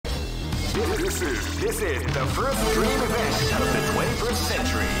This is the first dream event of the 21st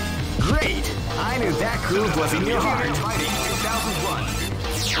century. Great! I knew that groove was in your heart. Fighting 2001.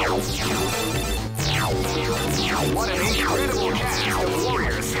 What an incredible cast of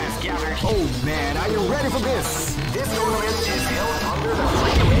warriors has gathered. Oh man, are you ready for this? This tournament is held under the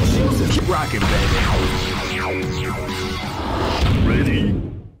free ratio system. Keep rocking, baby. Ready?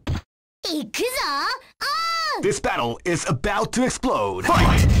 行くぞ。This battle is about to explode.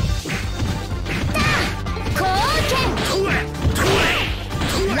 Fight! 後剣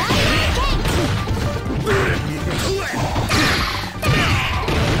ライオン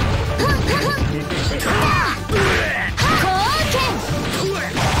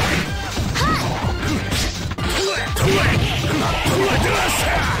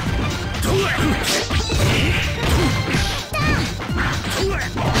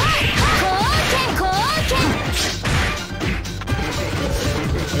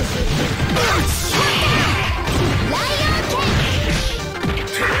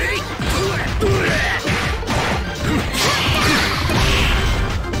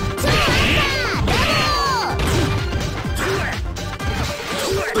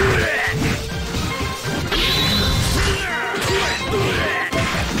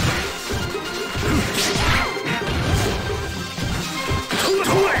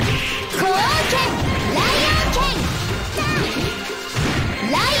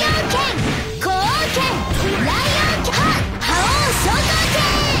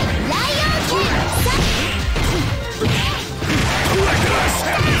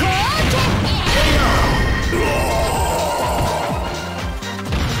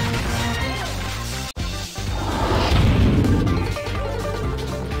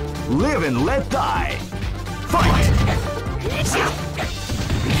Live and let die. Fight!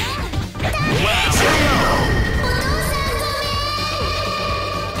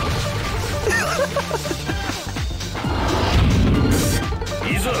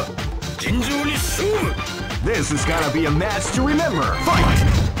 This is gonna be a match to remember. Fight!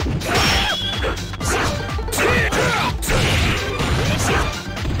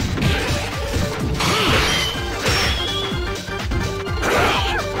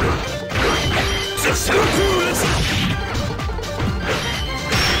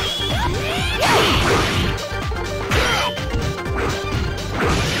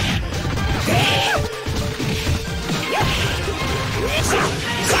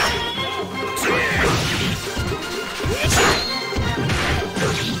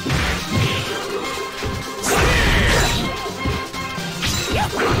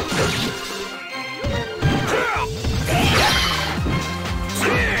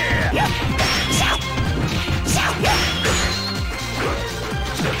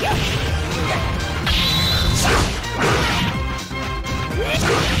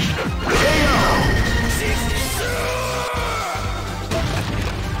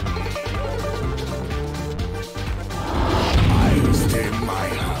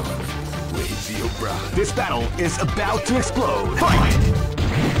 This battle is about to explode. Fight!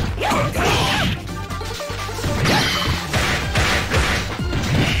 Here we go.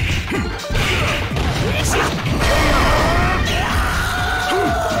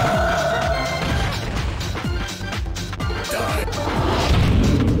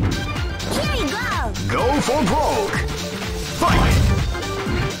 Go for broke. Fight!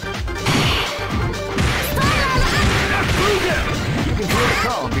 You can hear the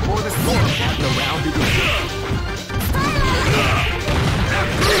calm before the storm as the round begins.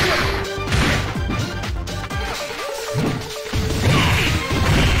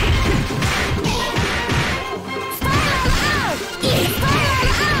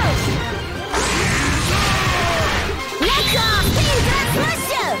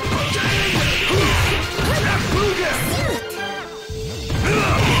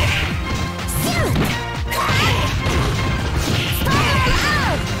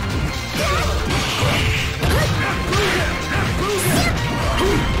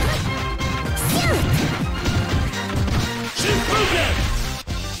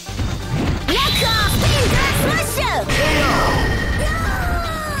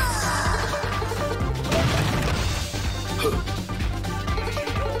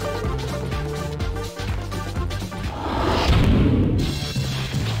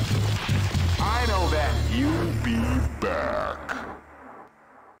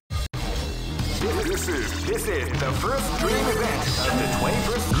 This is the first dream event of the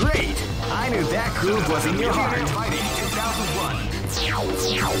 21st. Great! I knew that groove was in your heart. Fighting 2001.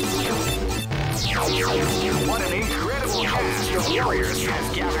 What an incredible cast of warriors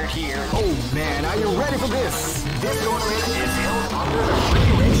has gathered here. Oh man, are you ready for this? This tournament is held under the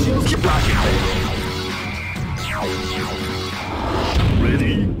free ratio. Keep rocking.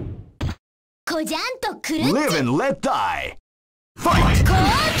 Live and let die. Fight! 後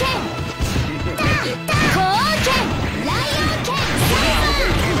剣後剣ライオン剣サイ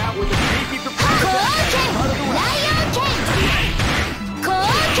バー後剣ライオン剣後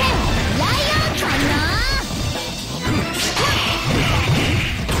剣ライオンかな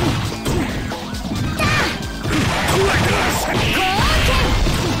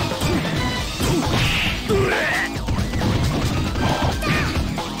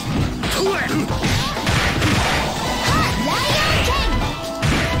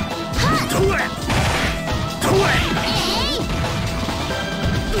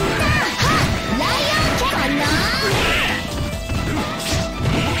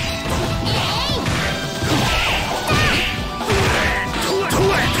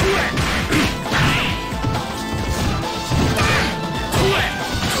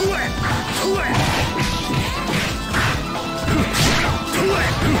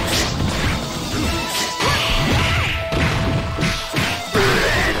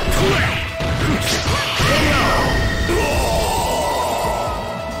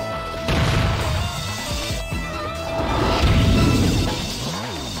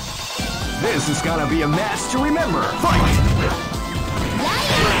This is gonna be a match to remember. Fight!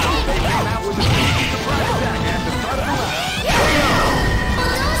 They came out with a sneaky surprise attack at the start of the round.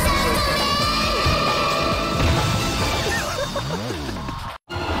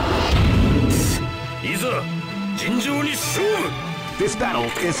 This battle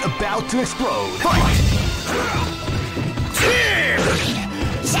is about to explode. Fight!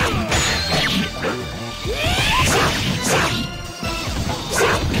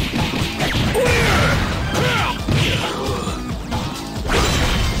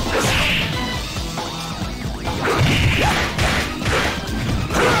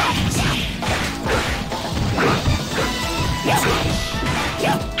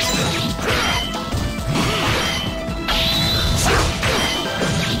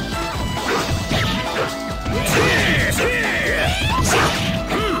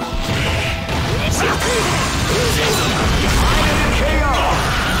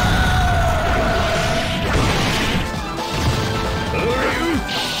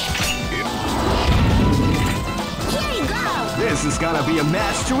 This is gonna be a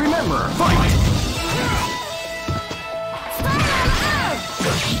match to remember. Fight!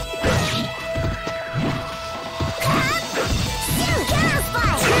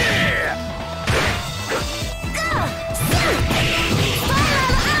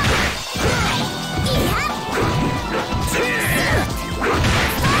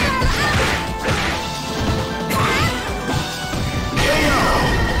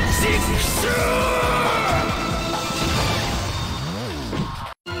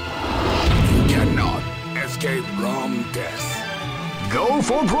 From death. Go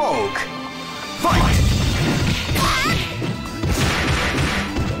for broke. Fight!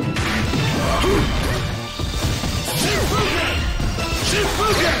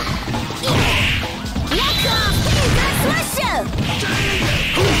 Knock off Finger Smasher!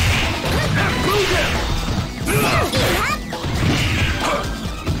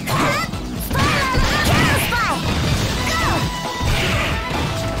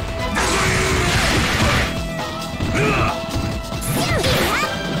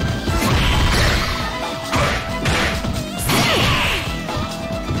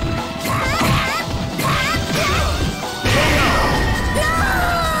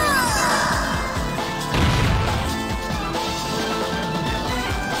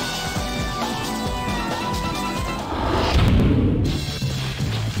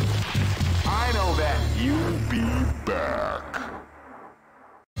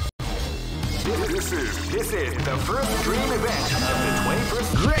 This is the first dream event of the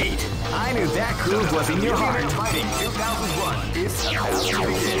 21st. Great! I knew that groove was in your heart. Fighting 2001 is about to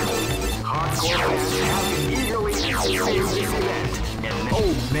begin. Hardcore fans have been eagerly anticipating this event.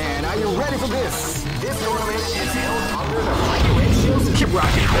 Oh man, are you ready for this? This tournament is held under the free ratios. Keep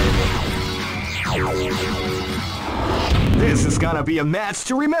rocking, baby. This is gonna be a match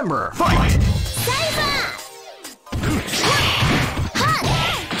to remember. Fight!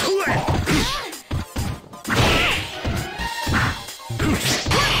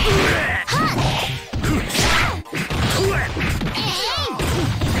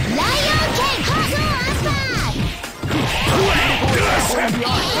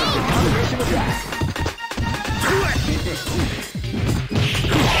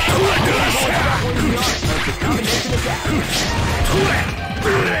 Combination attack.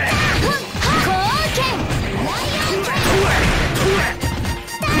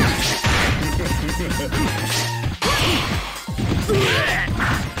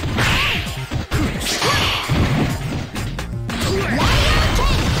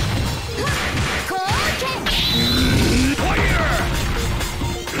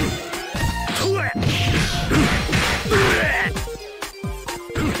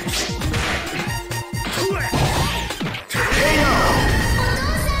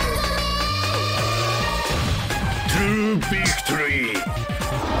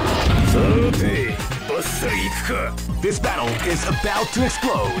 This battle is about to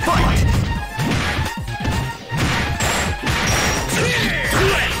explode. Fight!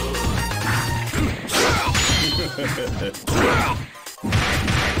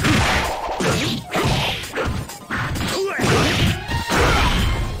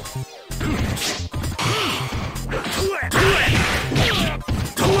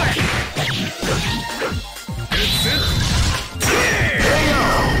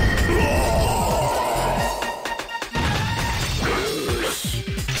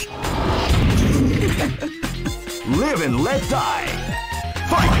 Live and let die.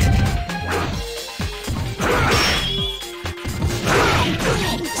 Fight!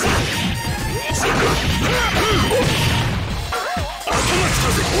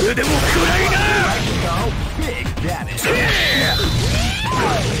 Big damage. That's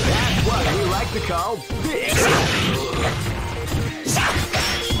what we like to call big.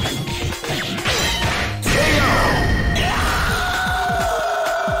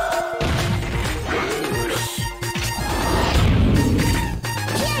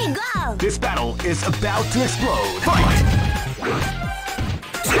 This battle is about to explode. Fight!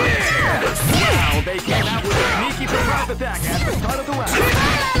 Wow, they came out with a sneaky surprise attack at the start of the round.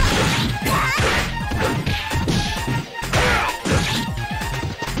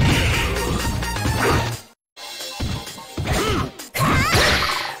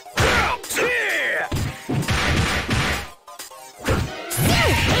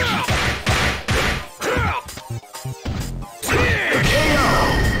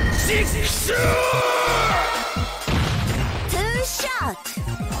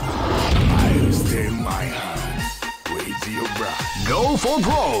 Go for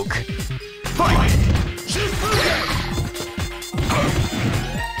broke! Fight!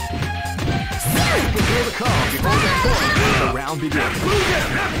 Feel the call before the point. The round begins.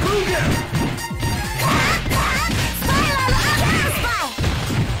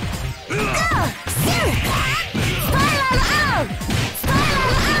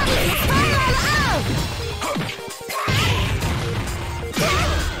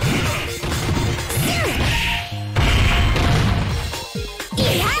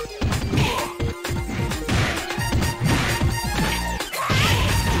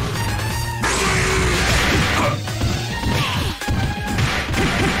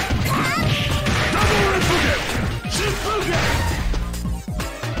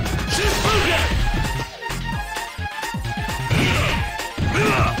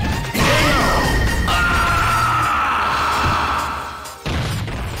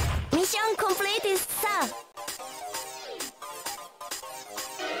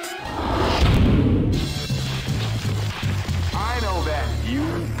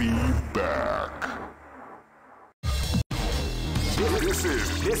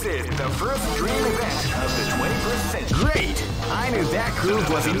 This is the first dream event of the 21st century. Great! I knew that groove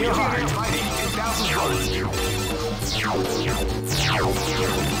was in your heart. Fighting 2001.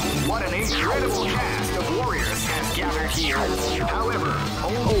 What an incredible cast of warriors has gathered here. However,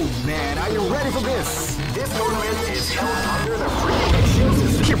 oh man, are you ready for this? This tournament is held under the free ratio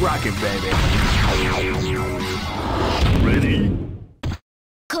system. Keep rocking, baby. Ready?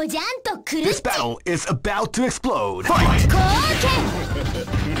 This battle is about to explode. Fight!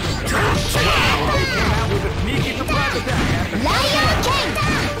 Wow, they came out with a sneaky surprise attack. Lion King!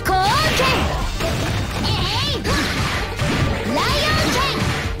 Lion King!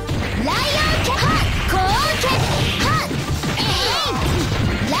 Lion King! Hot!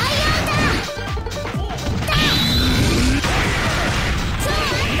 Lion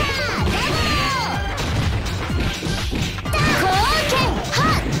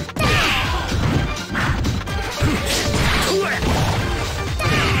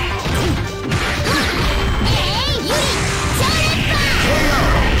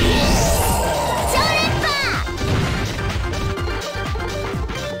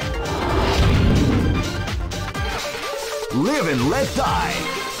Live and let die.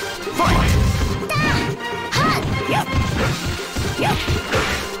 Fight!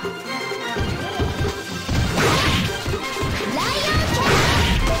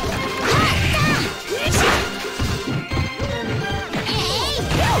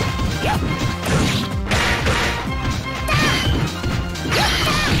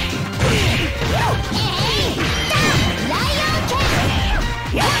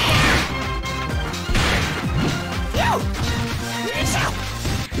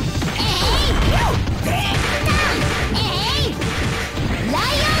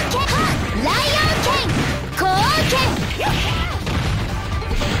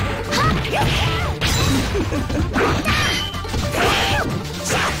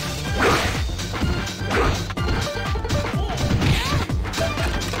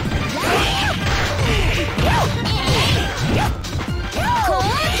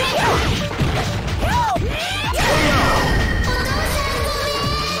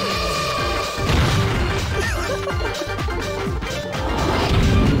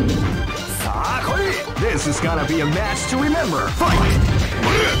 This is gonna be a match to remember. Fight!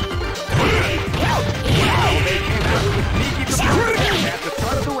 Wow, they came out with a sneaky surprise at the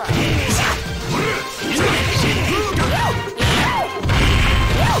start of the round.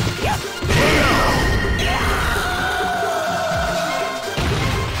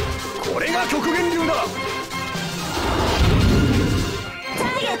 これが極限流だ。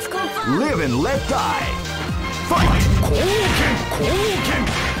Live and let die. Fight! 貢献。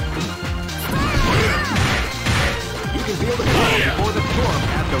You can feel the calm before the storm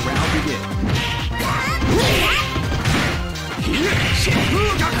as the round begins.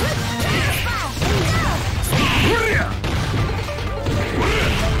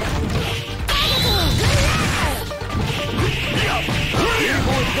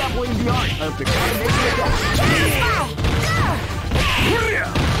 Doubling the art of the combination attack.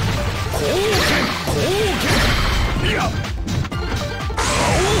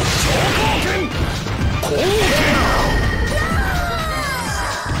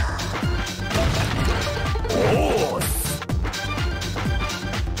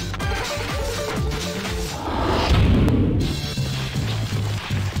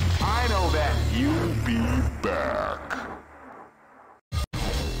 I know that you'll be back.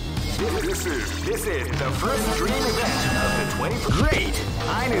 This is the first dream event of the 21st. Great!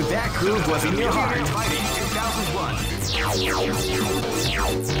 I knew that groove was in your heart. Fighting 2001.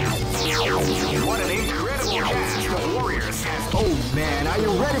 What an incredible cast of warriors. Oh man, are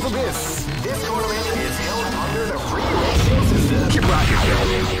you ready for this? This tournament is held under the free ratio system. Keep rocking,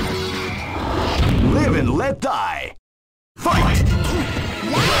 Live and let die. Fight!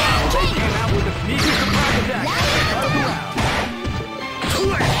 Wow, they came out with a sneaky surprise attack at the start of the round.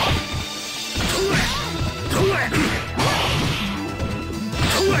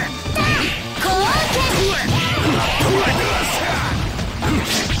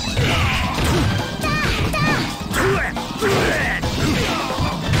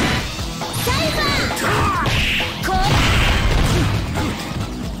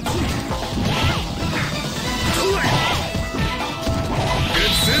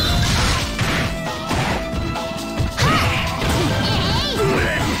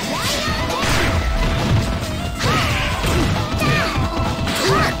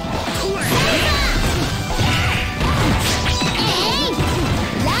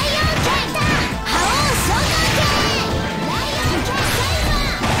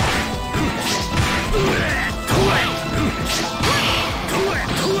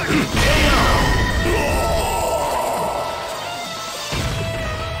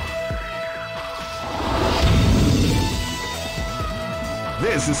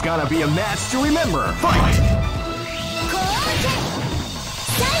 This is gonna be a match to remember. Fight!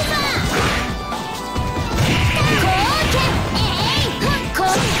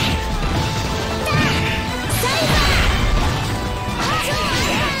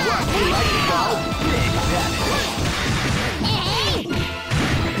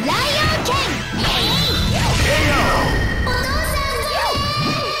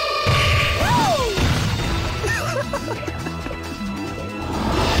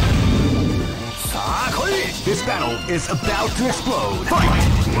 This battle is about to explode. Fight!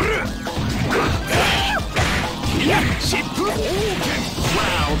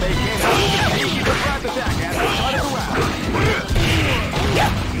 Wow, they came out with a sneaky surprise attack at the start of the round.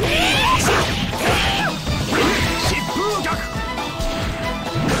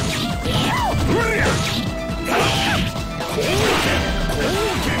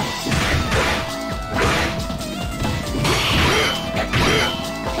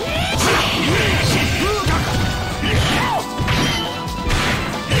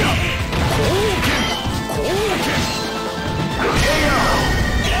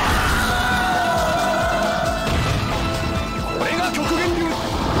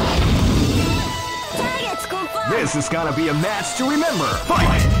 This is gonna be a match to remember.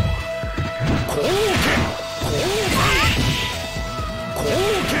 Fight! Fire!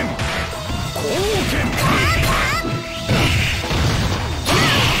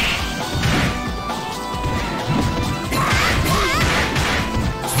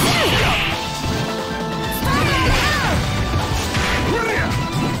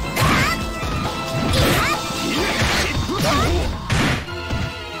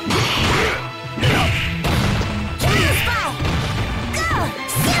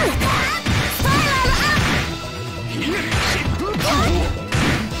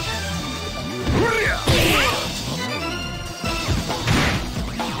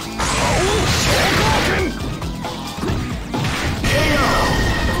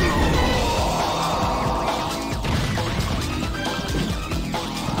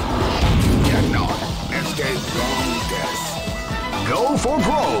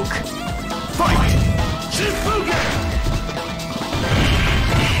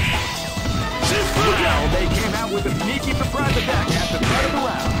 out with a sneaky surprise attack at the start of the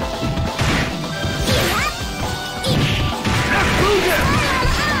round.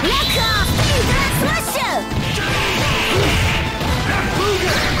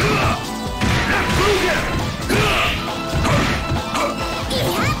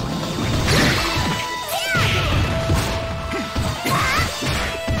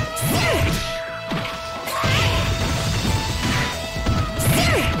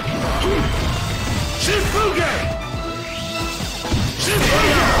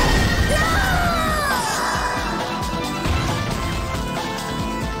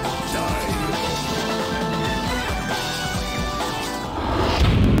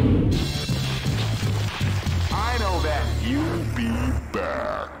 I know that you'll be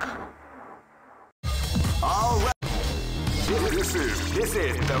back. All right. This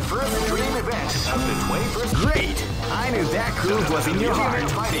is the first dream event of the 21st. Great! I knew that groove was in your heart.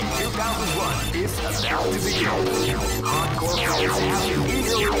 Fighting 2001 is about to begin. Hardcore fans have been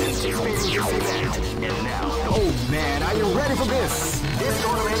eagerly anticipating this event. And now, oh man, are you ready for this? This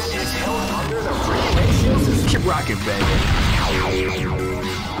tournament is held under the free ratio system. Keep rocking, baby.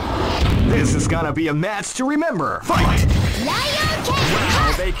 This is gonna be a match to remember. Fight!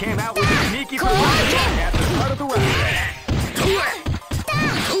 Wow, they came out with a sneaky surprise at the start of the round.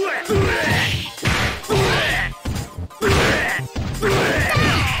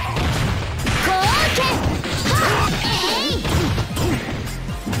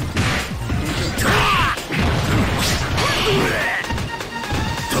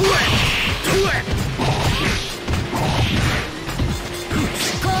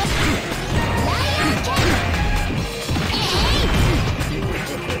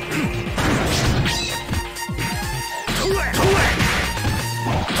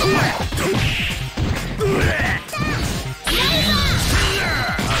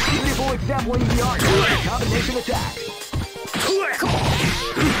 Beautiful example in the art of the combination attack.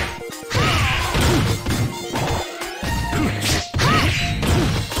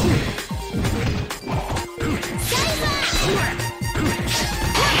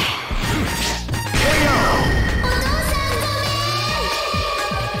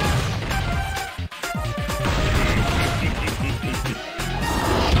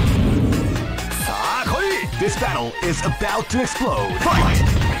 This battle is about to explode. Fight!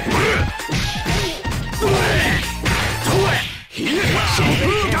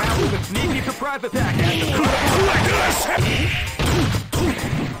 With a sneaky surprise attack at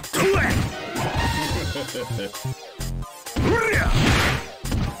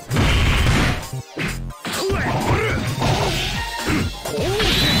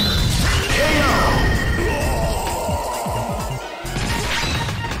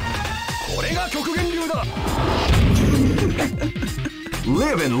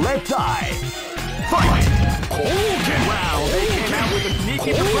Live and let die. Fight! Wow, they came out with a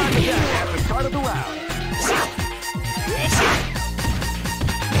sneaky surprise attack at the start of the round.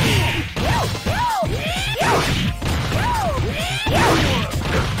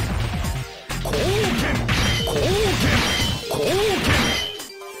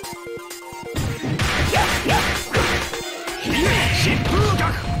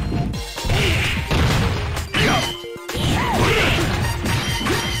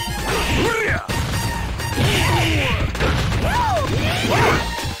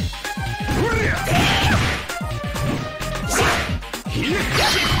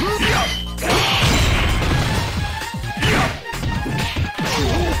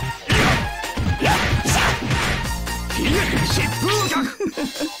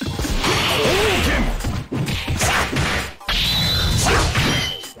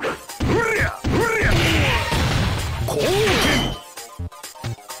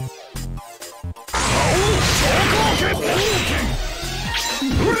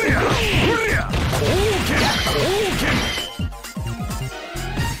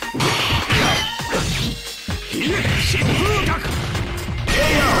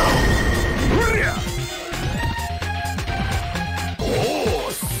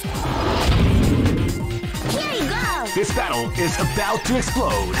 This battle is about to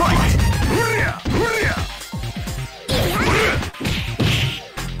explode. Fight!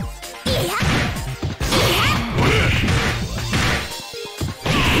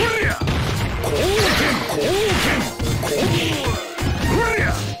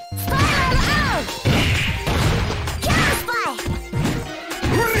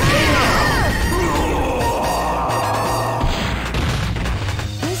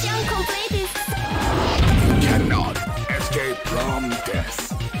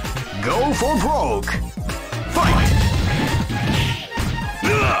 Go for broke! Fight!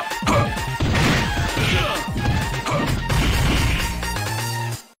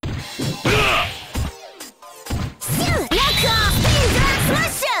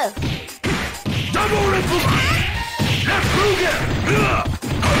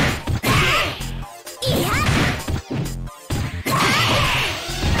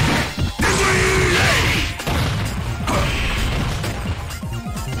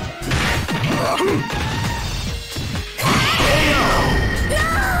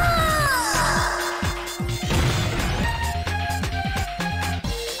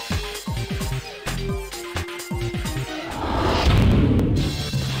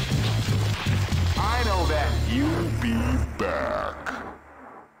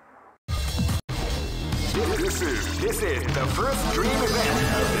 This is the first dream event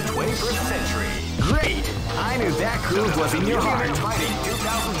of the 21st century. Great! I knew that groove was in your heart. Fighting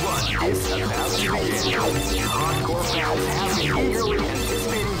 2001 is about to begin. Hardcore fans have been eagerly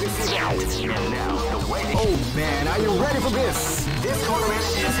anticipating this event. And now, the waiting. Oh man, are you ready for this? This tournament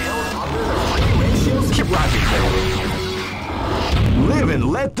is held under the free ratios. Keep rocking, baby. Live and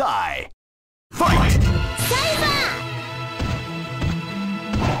let die. Fight!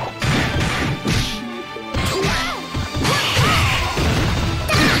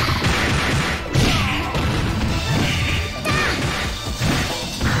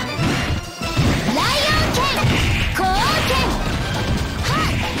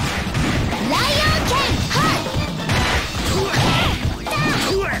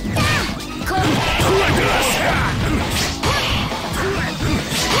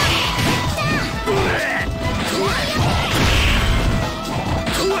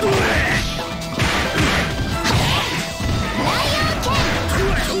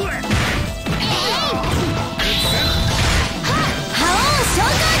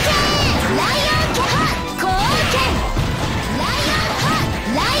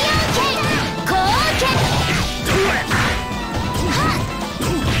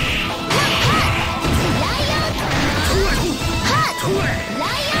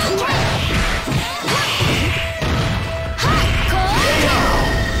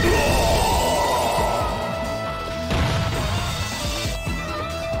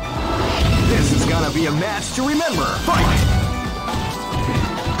 Be a match to remember. Fight!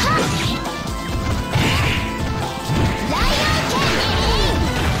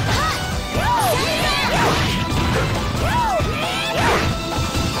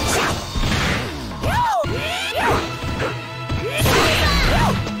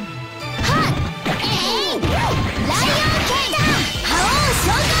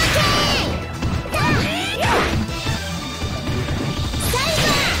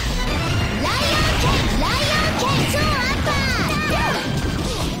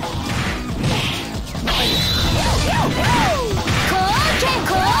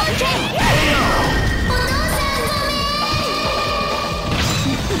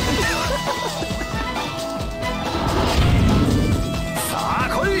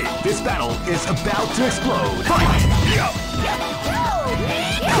 This battle is about to explode. Fight!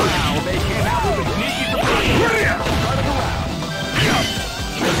 Wow, they came out with a sneaky surprise. Start of the round.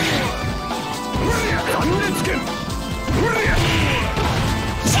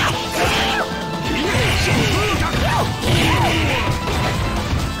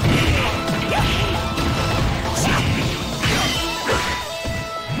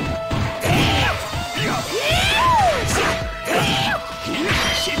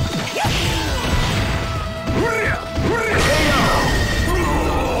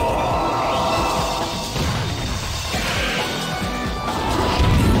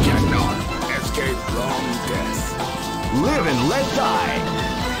 Live and let die.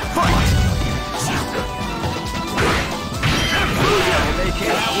 Fight! They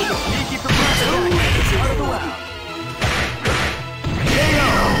came out with a sneaky surprise attack at the start of the round.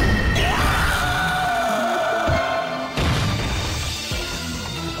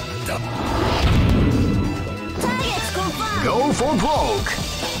 Go for broke.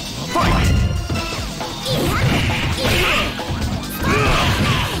 Fight!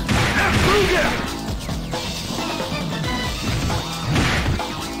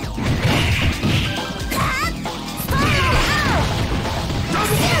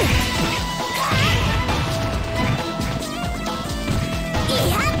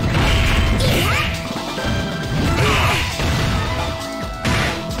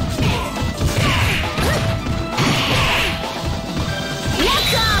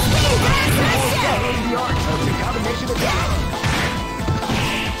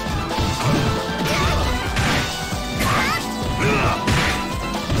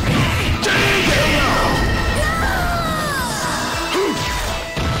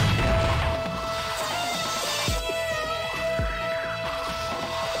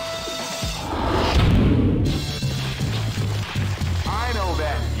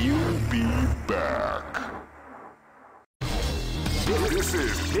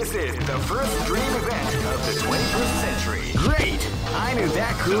 This is the first dream event of the 21st century. Great! I knew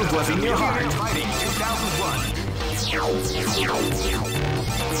that groove was in your heart. Fighting 2001.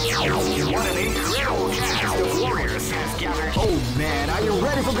 What an incredible cast of warriors has gathered. Oh man, are you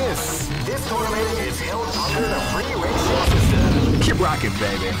ready for this? This tournament is held under the free ratio system. Keep rocking,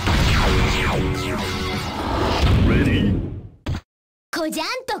 baby. Ready?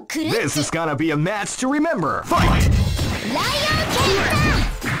 This is gonna be a match to remember. Fight! Lion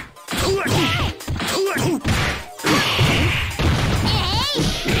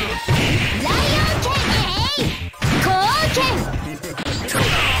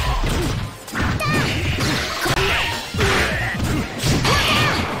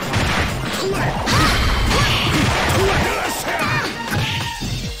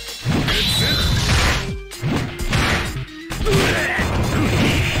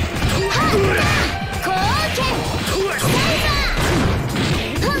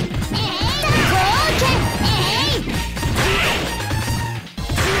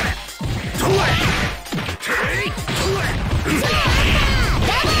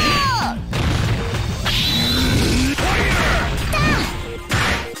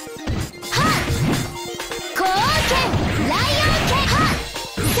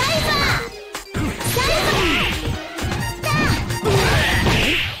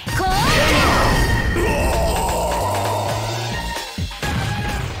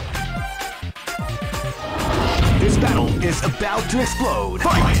battle is about to explode.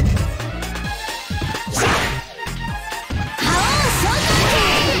 Fight!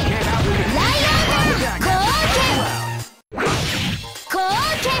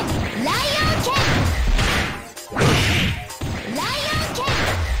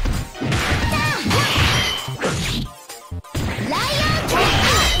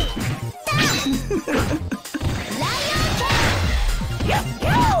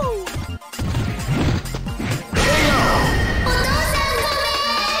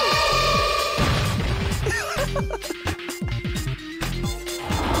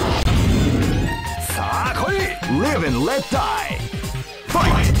 Live and let die.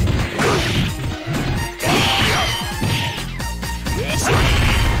 Fight!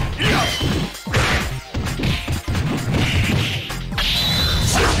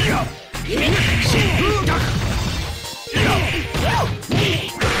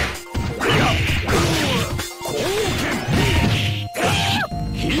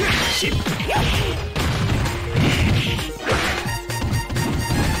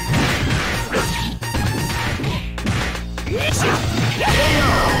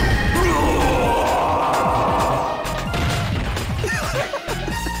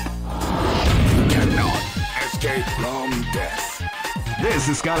 This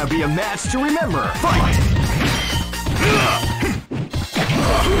is gonna be a match to remember. Fight!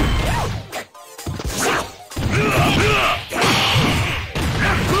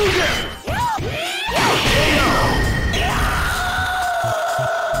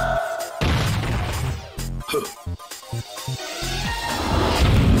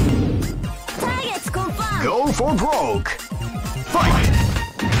 Targets confirmed. Go for broke. Fight!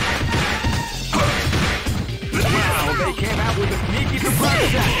 They came out with a sneaky surprise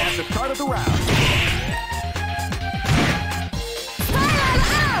attack at the start of the round. Spiral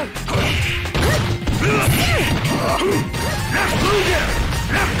out!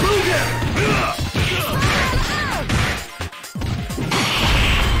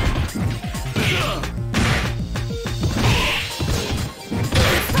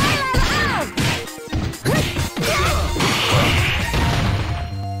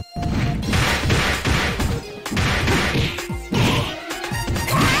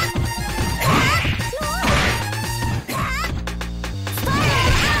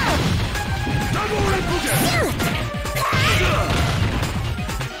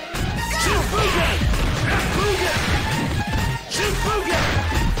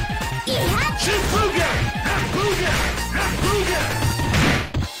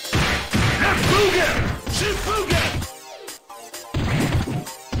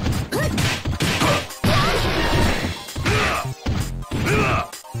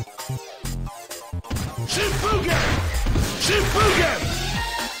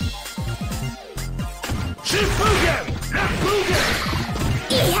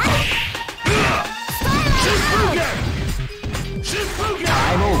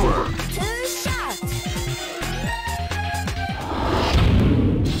 Time over. Two shots.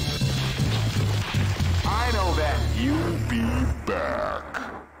 I know that you'll be back.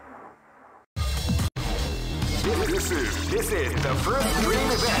 This is the first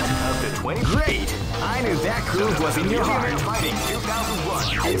dream event of the 20. Great! I knew that groove was in your heart. Fighting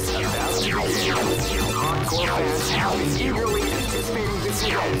 2001 is about to begin. Hardcore fans have been eagerly anticipating this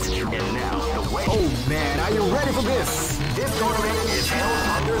event, and now the wait. Oh man, are you ready for this? This tournament is held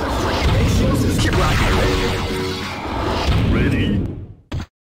under the free ratio system. Keep rocking. Ready?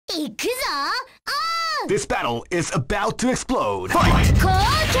 いくぞ。オン。 This battle is about to explode. Fight! 貢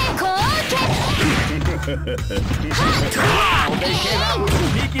献貢献。 Wow, they came out with a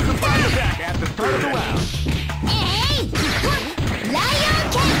sneaky surprise attack at the start of the round. えい。ライオン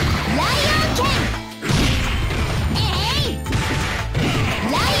剣ライオン剣。えい。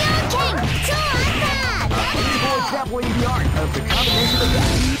ライオン剣超アンダー。 People extrapolating the art of the combination of that.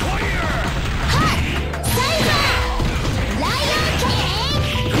 Fire! はっ。サイバー。ライオン剣。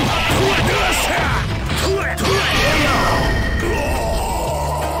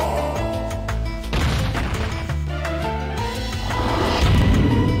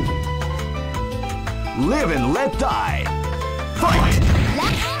 Live and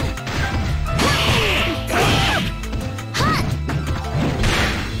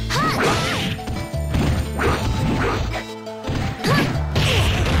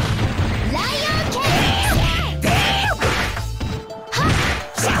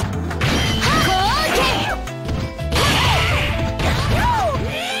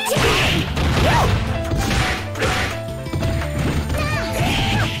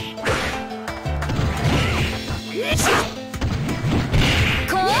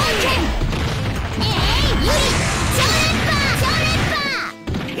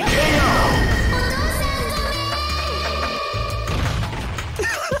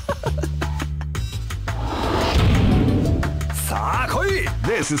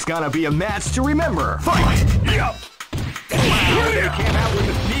This is gonna be a match to remember. Fight! Yup! Wow, they came out with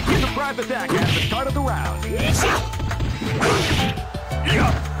a sneaky surprise attack at the start of the round.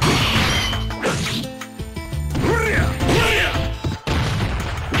 Yup!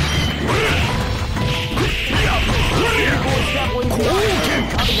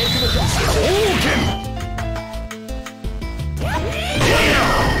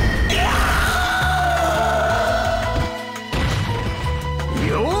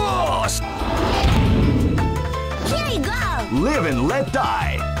 Live and let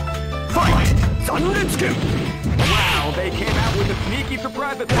die. Fight! Sanretsuken! Wow, they came out with a sneaky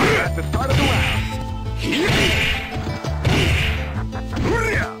surprise attack at the start of the round.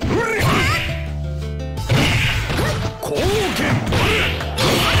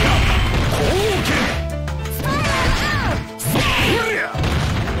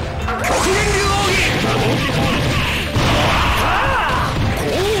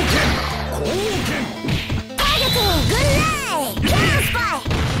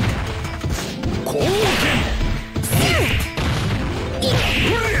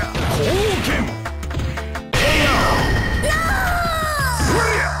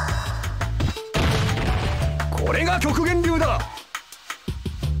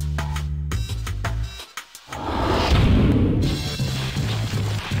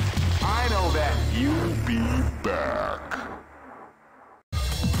 I know that you'll be back.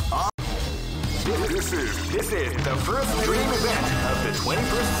 This is the first dream event of the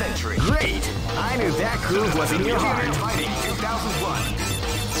 21st century. Great! I knew that groove was in your heart. Fighting 2001.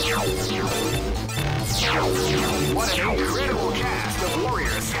 What an incredible cast of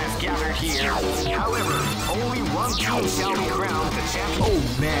warriors has gathered here. However, only one team shall be crowned the champion. Oh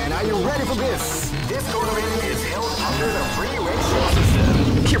man, are you ready for this? This tournament is held under the free ratio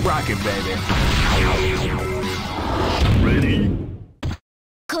system. Keep rocking, baby. Ready?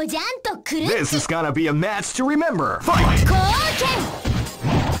 This is gonna be a match to remember. Fight!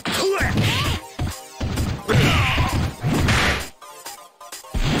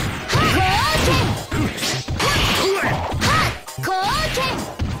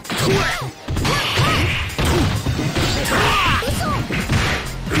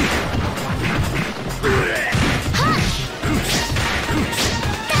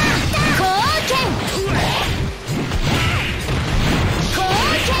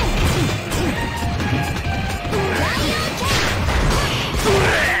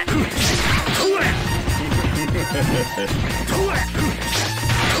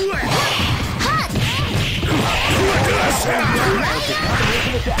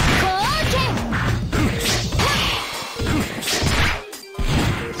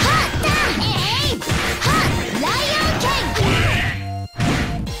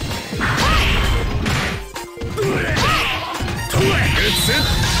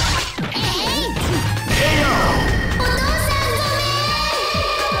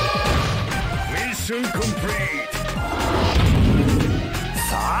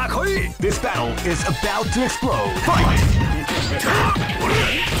 This battle is about to explode. Fight!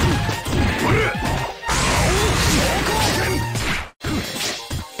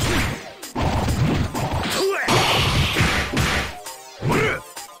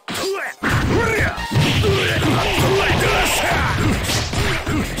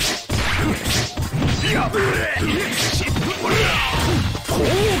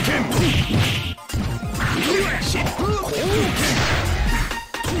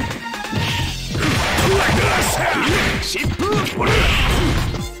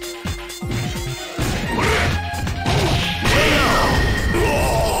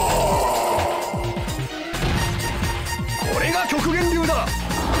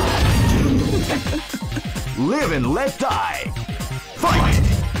 Live and let die. Fight!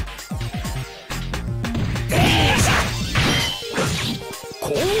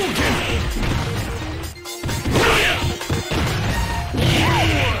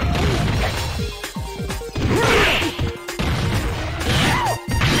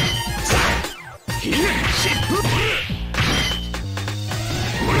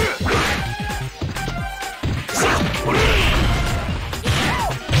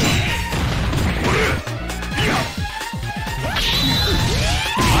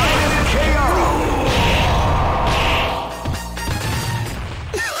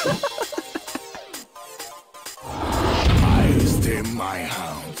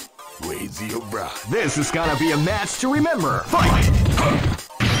 This is gonna be a match to remember. Fight!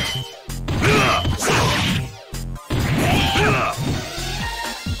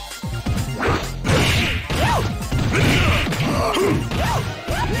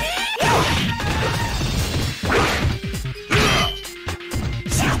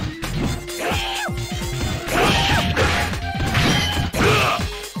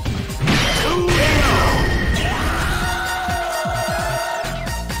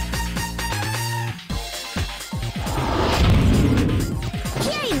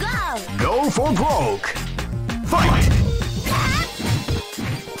 for broke. Fight!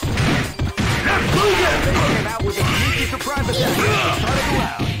 Left Booger! Came out with a sneaky surprise attack. Started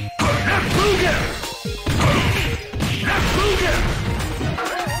around. Left Booger! Left Booger!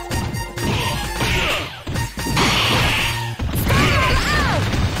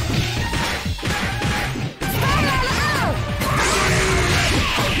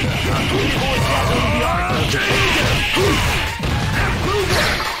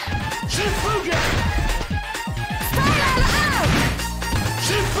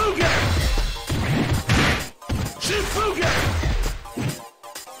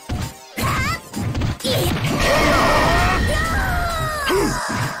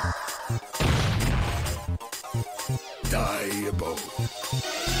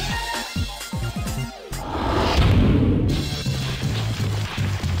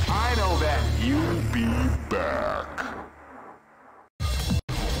 I know that you'll be back.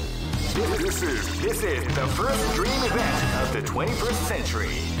 This is the first dream event of the 21st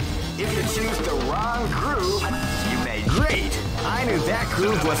century. If you choose the wrong groove, you made great. I knew that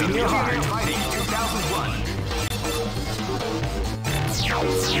groove was in your heart. Fighting 2001.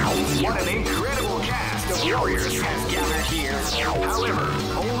 What an incredible cast of warriors has gathered here. However,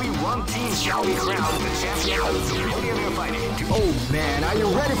 only one team shall be crowned the champion of the Millionaire Fighting. Oh man, are you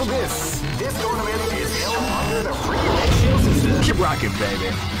ready for this? This tournament is held under the free ratio system. Keep rocking,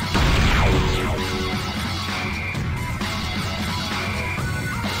 baby.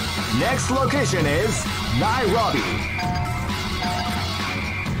 Next location is Nairobi.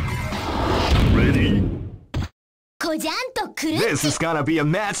 Ready? This is gonna be a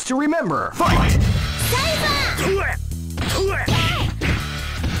match to remember. Fight!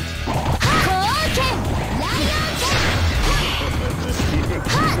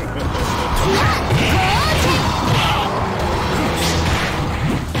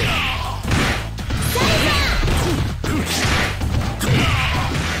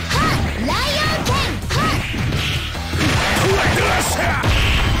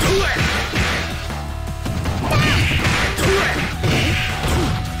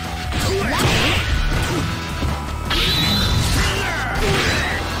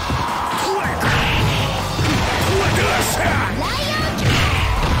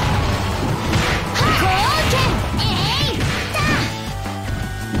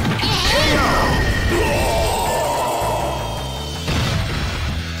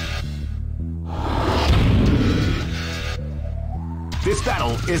 This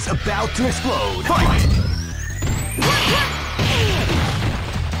battle is about to explode. Fight!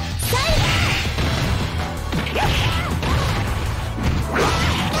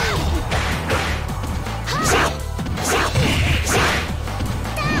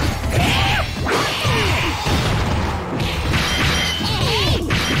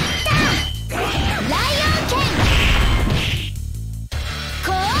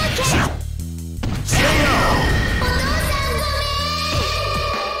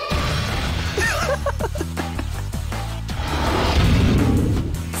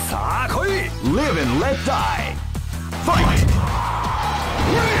 Live and let die. Fight!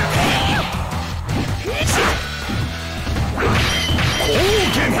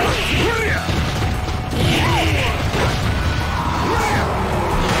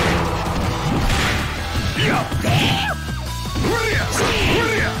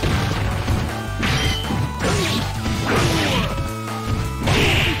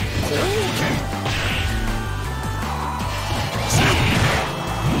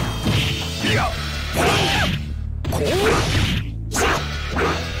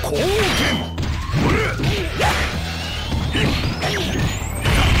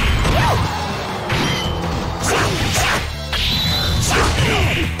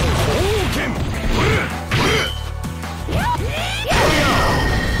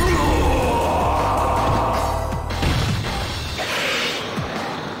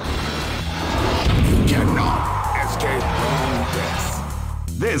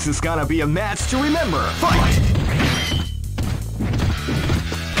 This is gonna be a match to remember. Fight!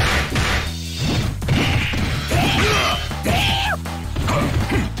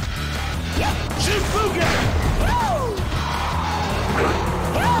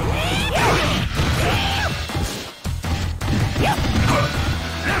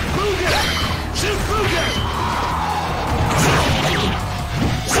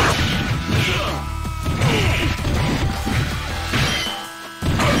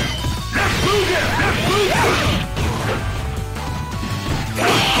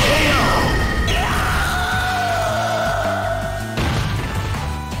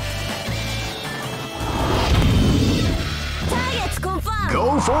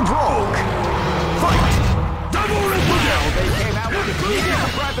 Go for broke. Fight. Double ripple Now they came out with a big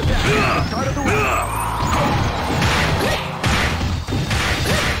surprise attack at the start of the round.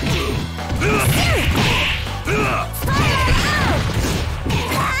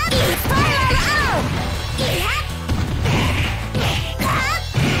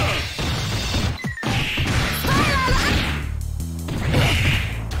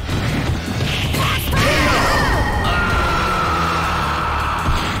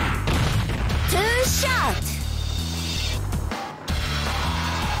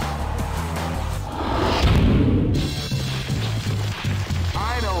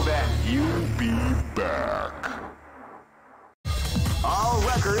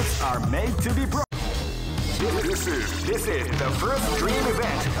 Are made to be broken. This is the first dream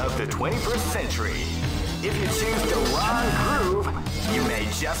event of the 21st century. If you choose the wrong groove, you may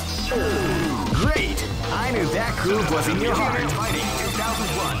just... Great! I knew that groove was in your heart. Fighting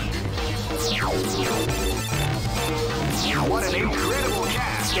 2001. What an incredible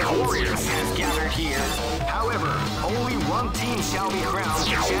cast of warriors has gathered here. However, only one team shall be crowned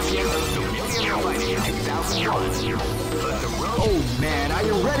champion of the Millionaire Fighting 2001. But the road... Oh man, are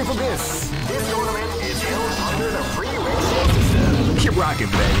you ready for this? This tournament is held under the free ratio system. Keep rocking,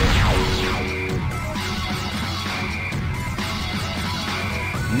 baby.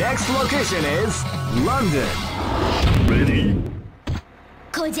 Next location is London. Ready?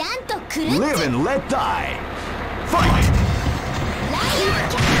 Live and let die. Fight!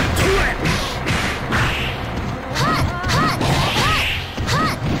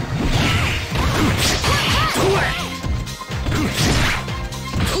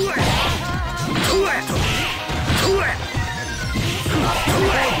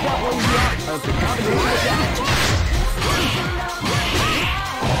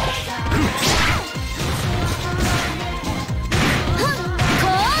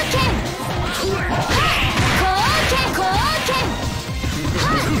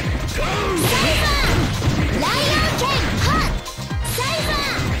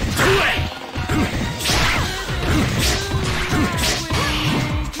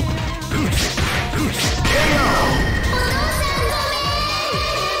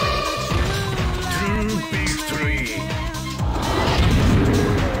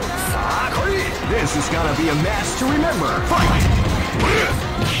 This is gonna be a match to remember. Fight!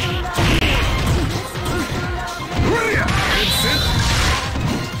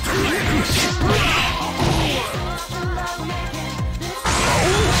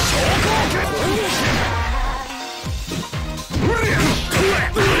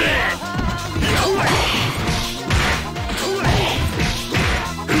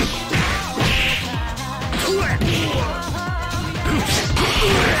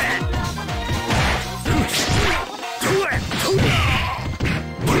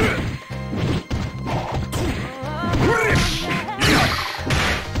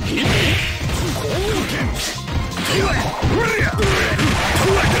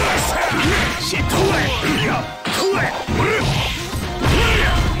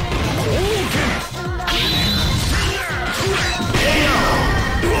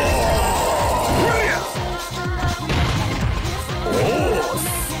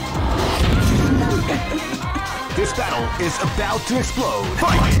 This battle is about to explode.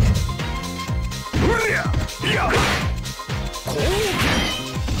 Fight!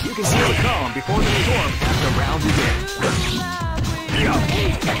 You can see the calm before the storm as the round begins.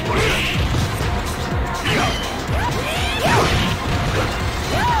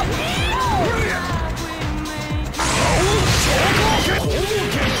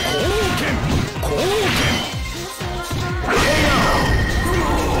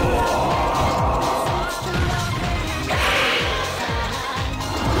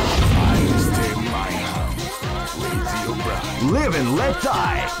 Live and let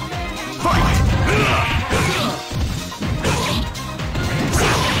die. Fight!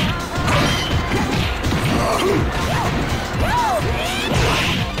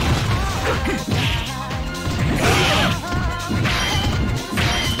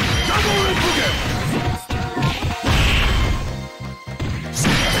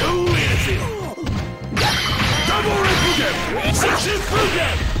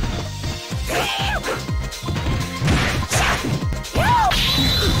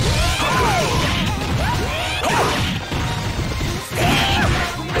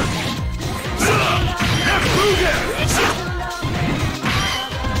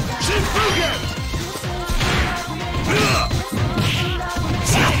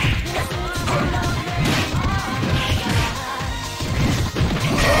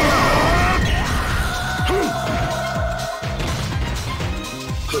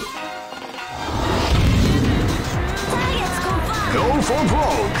 Go for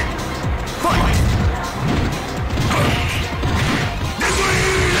broke. Fight!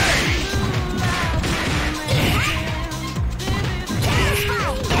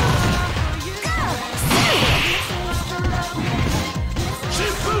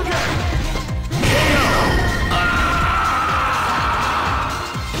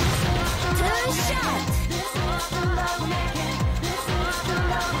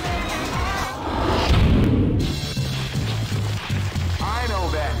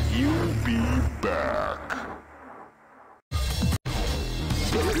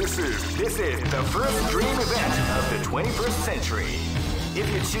 This is the first dream event of the 21st century. If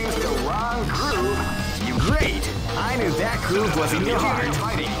you choose the wrong groove, you great! I knew that groove was in your heart.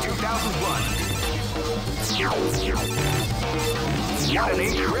 Fighting 2001. What an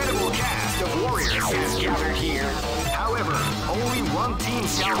incredible cast of warriors has gathered here. However, only one team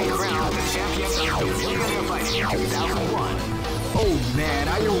shall be crowned the champions of the Millionaire Fighting 2001. Oh man,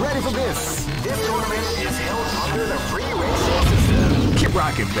 are you ready for this? This tournament is held under the free ratio system. Keep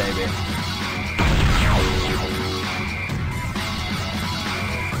rocking, baby.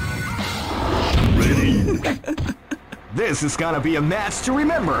 Ready? This is gonna be a match to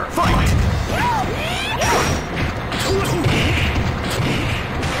remember. Fight!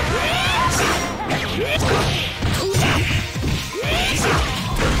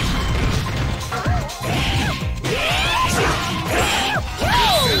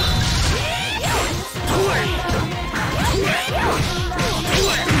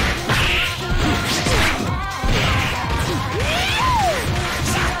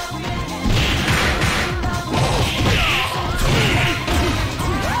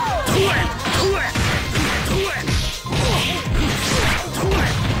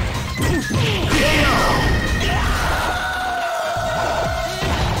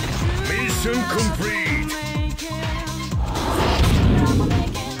 Mission complete.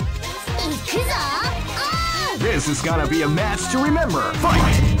 This is gonna be a match to remember.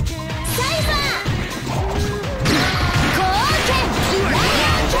 Fight!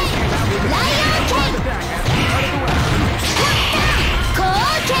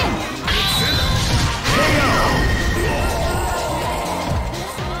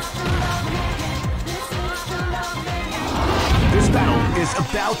 This battle is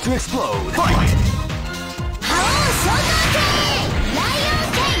about to explode. Fight!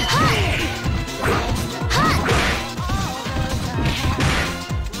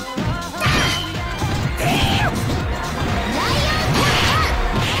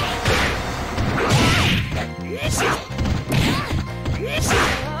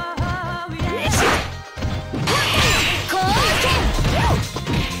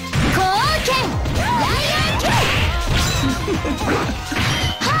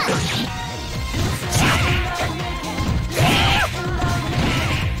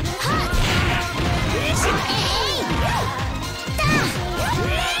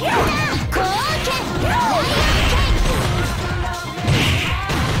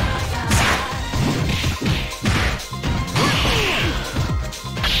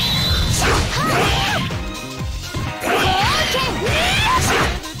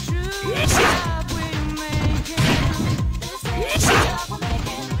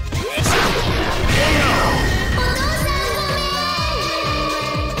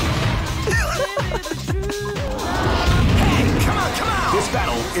 This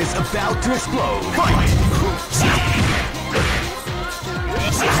battle is about to explode. Fight!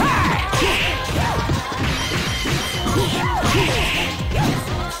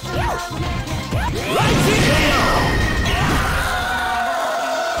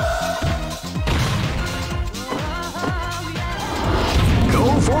 Go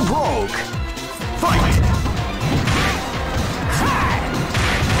for broke. Fight!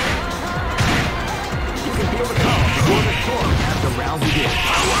 You can feel the calm before the storm as the round begins.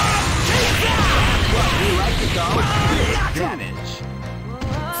 Well, we like the calm. Big damage.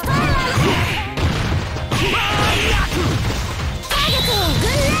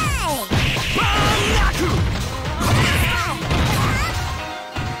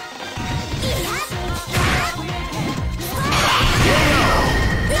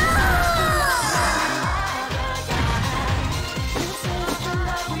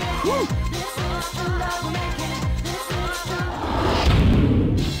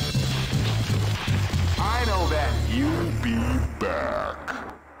 I know that you'll be back.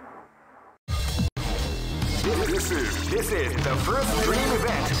 This is the first dream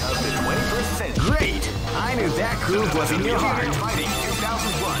event of the 21st century. Great! I knew that groove was in your heart. Fighting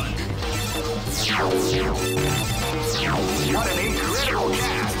 2001. What an incredible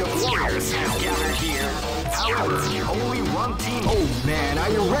cast of warriors has gathered here. However, only one team Oh man, are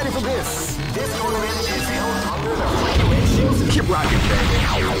you ready for this? This tournament is held under the free ratios. Keep rocking, baby.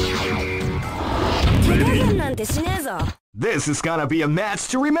 This is gonna be a match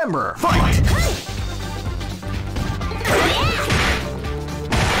to remember. Fight!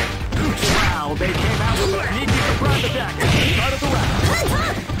 Wow, they came out with a sneaky surprise attack at the start of the round.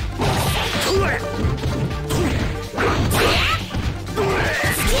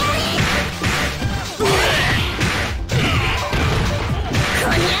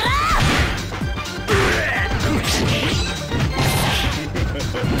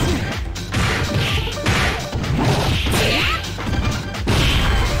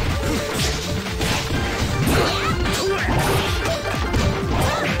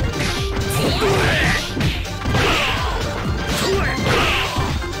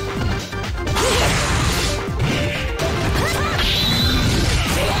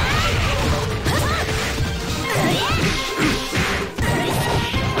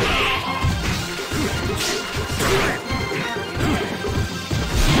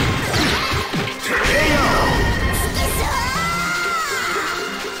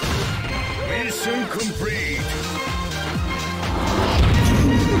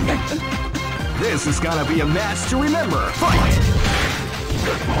 This is gonna be a match to remember. Fight!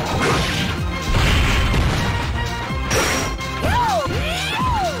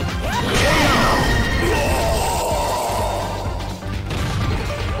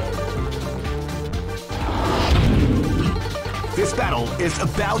 This battle is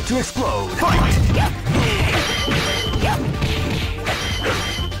about to explode. Fight!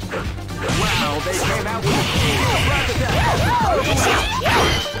 Wow, they came out with a surprise attack.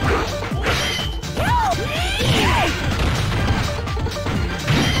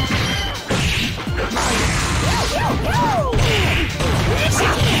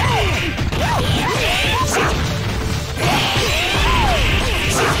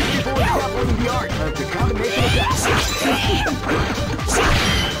 The art of the combination attack.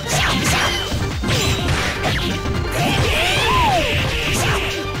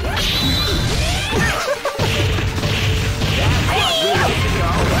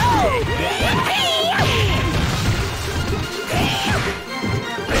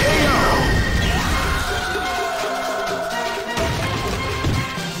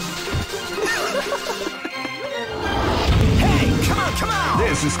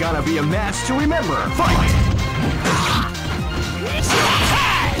 This is gonna be a match to remember. Fight!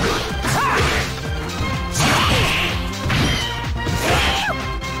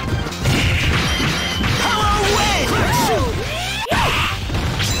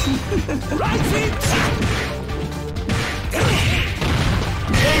 Right feet!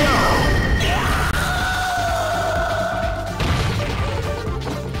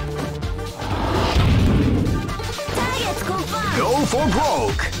 Go for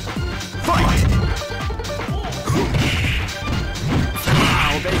broke! Fight!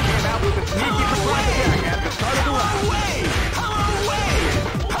 Wow, they came out with a sneaky surprise attack at the start of the round. Power wave! Power wave!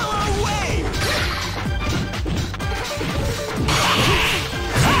 Power wave! Power wave!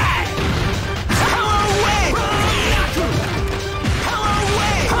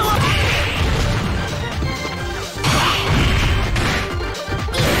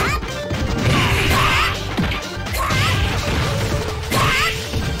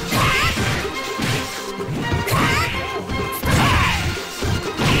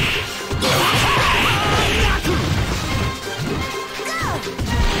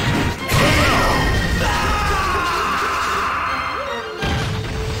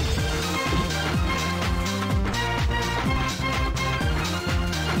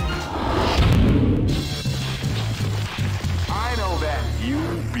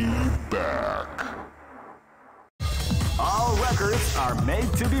 Are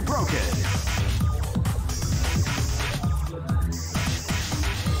made to be broken.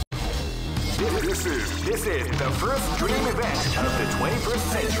 This is the first dream event of the 21st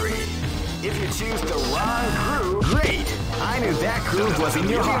century. If you choose the wrong crew, great! I knew that groove was in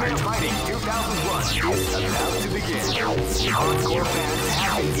your heart. Fighting 2001 is about to begin. Hardcore fans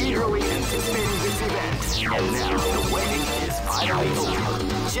have been eagerly anticipating this event, and now the waiting is finally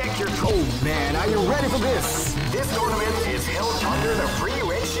over. Check your... Oh man, are you ready for this? This tournament is held under the free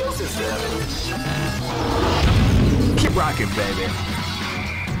ratio system. Keep rocking, baby.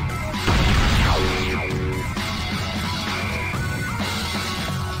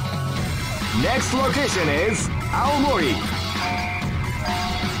 Next location is Aomori.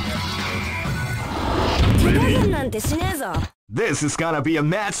 This is gonna be a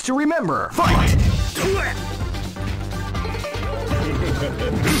match to remember. Fight!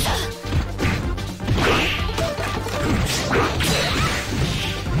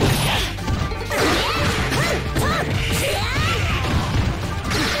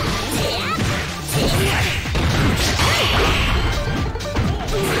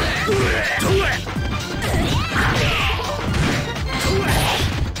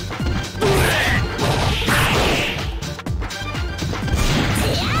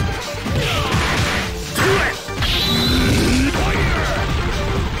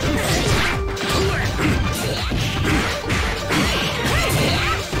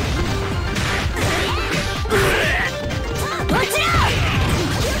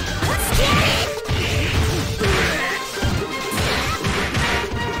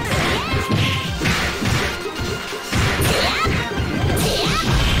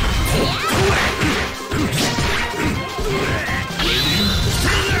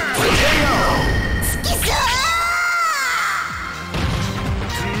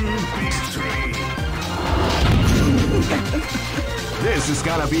 This is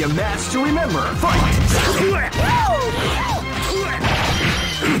gonna be a match to remember. Fight!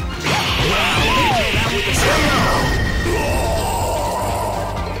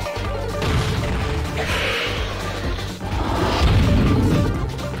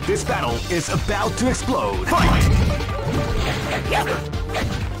 This battle is about to explode. Fight!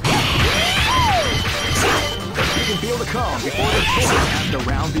 You can feel the calm before the kick as the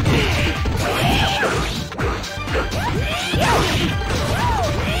round begins.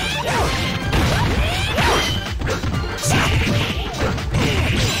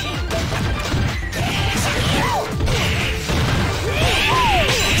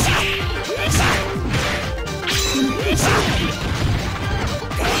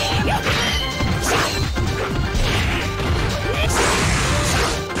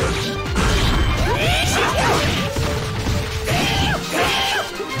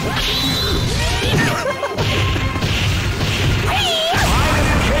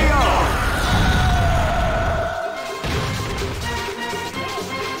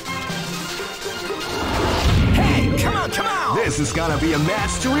 This is gonna be a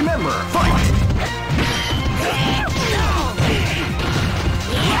match to remember. Fight!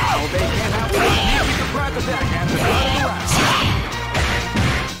 Now they can't have one easy surprise attack at the start of the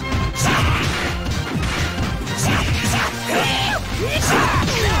round.